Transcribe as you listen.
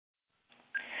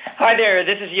Hi there,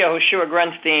 this is Yehoshua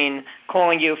Grunstein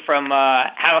calling you from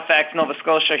Halifax, Nova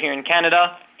Scotia here in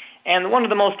Canada. And one of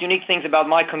the most unique things about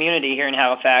my community here in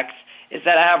Halifax is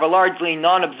that I have a largely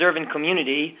non-observant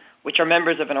community which are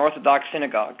members of an Orthodox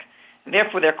synagogue. And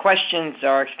therefore their questions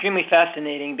are extremely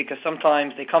fascinating because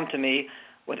sometimes they come to me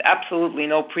with absolutely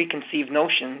no preconceived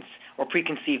notions or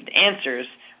preconceived answers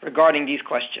regarding these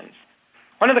questions.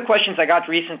 One of the questions I got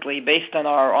recently based on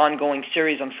our ongoing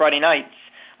series on Friday nights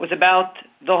was about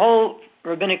the whole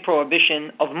rabbinic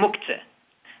prohibition of muktzeh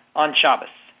on Shabbos.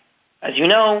 As you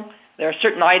know, there are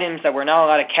certain items that we're not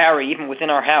allowed to carry even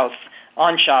within our house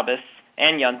on Shabbos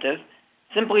and Yontiv,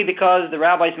 simply because the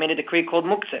rabbis made a decree called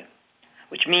muktzeh,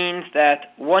 which means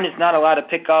that one is not allowed to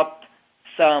pick up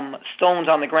some stones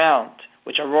on the ground,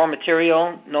 which are raw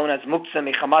material known as muktzeh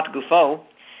mechamat gufo,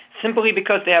 simply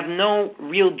because they have no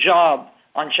real job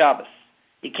on Shabbos.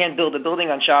 You can't build a building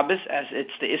on Shabbos, as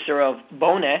it's the Isser of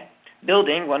Boneh,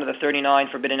 building, one of the 39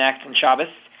 forbidden acts on Shabbos,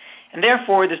 and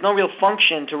therefore there's no real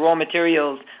function to raw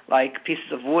materials like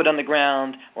pieces of wood on the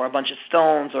ground, or a bunch of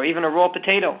stones, or even a raw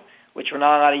potato, which we're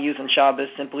not allowed to use on Shabbos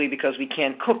simply because we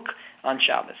can't cook on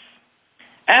Shabbos.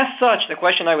 As such, the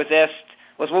question I was asked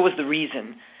was, what was the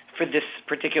reason for this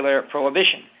particular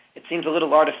prohibition? It seems a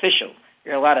little artificial.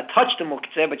 You're allowed to touch the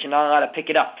muktzeh, but you're not allowed to pick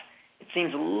it up. It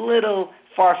seems a little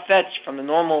far-fetched from the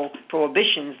normal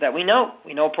prohibitions that we know.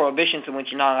 We know prohibitions in which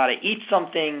you're not allowed to eat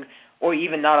something or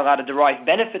even not allowed to derive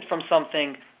benefit from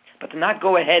something, but to not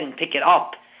go ahead and pick it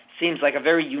up seems like a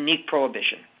very unique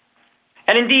prohibition.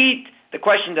 And indeed, the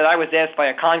question that I was asked by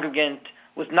a congregant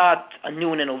was not a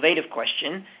new and innovative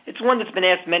question. It's one that's been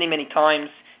asked many, many times.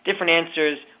 Different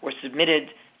answers were submitted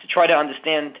to try to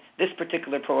understand this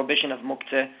particular prohibition of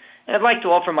muktzeh, and I'd like to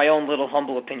offer my own little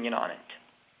humble opinion on it.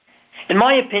 In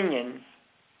my opinion,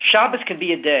 Shabbos can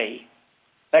be a day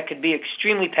that could be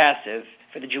extremely passive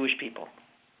for the Jewish people.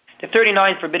 The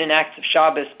 39 forbidden acts of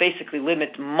Shabbos basically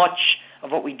limit much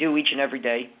of what we do each and every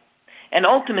day, and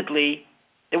ultimately,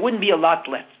 there wouldn't be a lot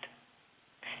left.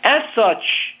 As such,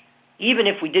 even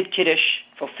if we did Kiddush,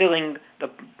 fulfilling the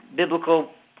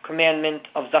biblical commandment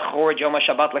of Zachor Yom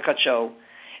HaShabbat Lekadsho,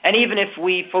 and even if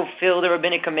we fulfill the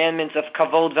rabbinic commandments of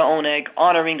Kavod Ve'oneg,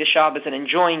 honoring the Shabbos and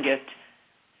enjoying it,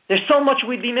 there's so much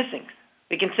we'd be missing.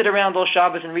 We can sit around all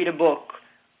Shabbos and read a book,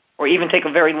 or even take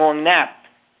a very long nap,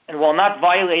 and while not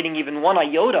violating even one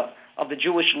iota of the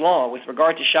Jewish law with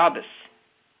regard to Shabbos,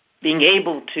 being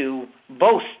able to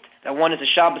boast that one is a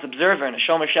Shabbos observer and a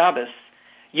Shomer Shabbos,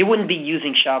 you wouldn't be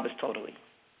using Shabbos totally.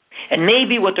 And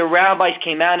maybe what the rabbis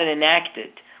came out and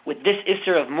enacted with this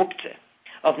Isser of Muktzeh,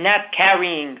 of not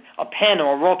carrying a pen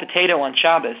or a raw potato on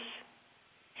Shabbos,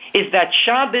 is that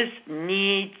Shabbos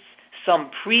needs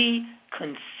some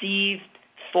preconceived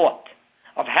thought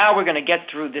of how we're going to get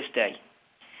through this day.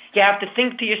 You have to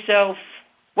think to yourself,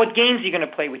 what games are you going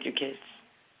to play with your kids?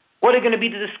 What are going to be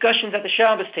the discussions at the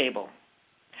Shabbos table?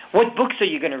 What books are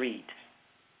you going to read?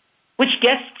 Which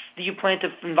guests do you plan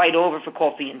to invite over for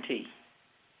coffee and tea?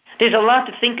 There's a lot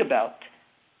to think about,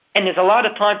 and there's a lot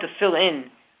of time to fill in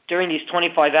during these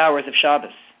 25 hours of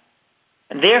Shabbos.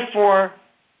 And therefore,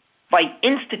 by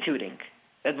instituting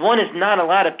that one is not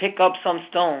allowed to pick up some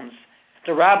stones,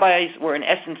 the rabbis were in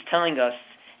essence telling us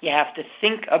you have to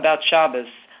think about Shabbos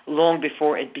long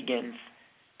before it begins.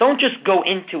 Don't just go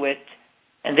into it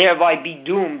and thereby be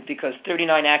doomed because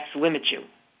 39 acts limit you.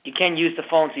 You can't use the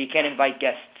phone, so you can't invite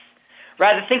guests.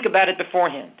 Rather, think about it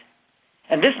beforehand.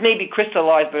 And this may be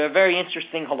crystallized by a very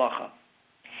interesting halacha.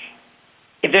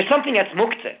 If there's something that's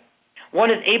muktzeh, one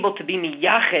is able to be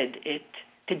miyached it,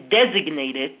 to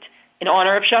designate it in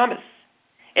honor of Shabbos.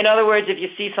 In other words, if you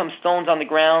see some stones on the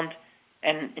ground,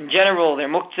 and in general they're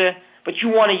muktzeh, but you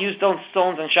want to use those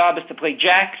stones on Shabbos to play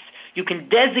jacks, you can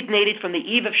designate it from the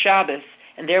eve of Shabbos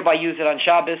and thereby use it on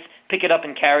Shabbos, pick it up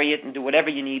and carry it and do whatever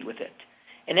you need with it.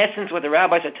 In essence, what the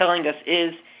rabbis are telling us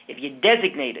is, if you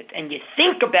designate it and you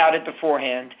think about it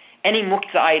beforehand, any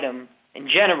muktzah item in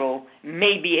general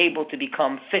may be able to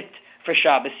become fit for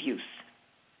Shabbos use.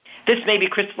 This may be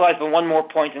crystallized by one more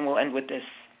point, and we'll end with this.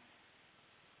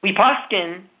 We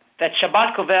paskin that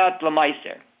Shabbat koveat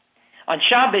l'maiser. On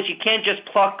Shabbos, you can't just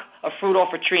pluck a fruit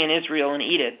off a tree in Israel and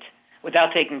eat it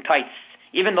without taking tights,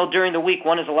 even though during the week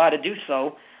one is allowed to do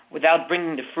so without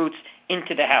bringing the fruits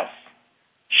into the house.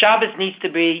 Shabbos needs to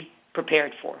be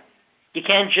prepared for. You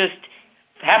can't just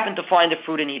happen to find the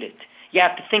fruit and eat it. You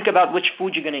have to think about which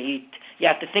food you're going to eat. You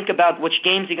have to think about which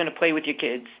games you're going to play with your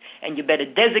kids. And you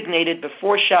better designate it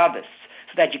before Shabbos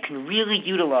so that you can really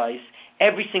utilize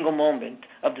every single moment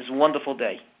of this wonderful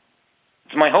day.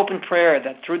 It's my hope and prayer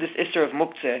that through this Isser of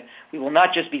Muktzeh, we will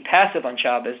not just be passive on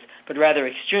Shabbos, but rather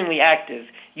extremely active,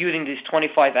 using these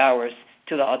 25 hours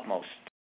to the utmost.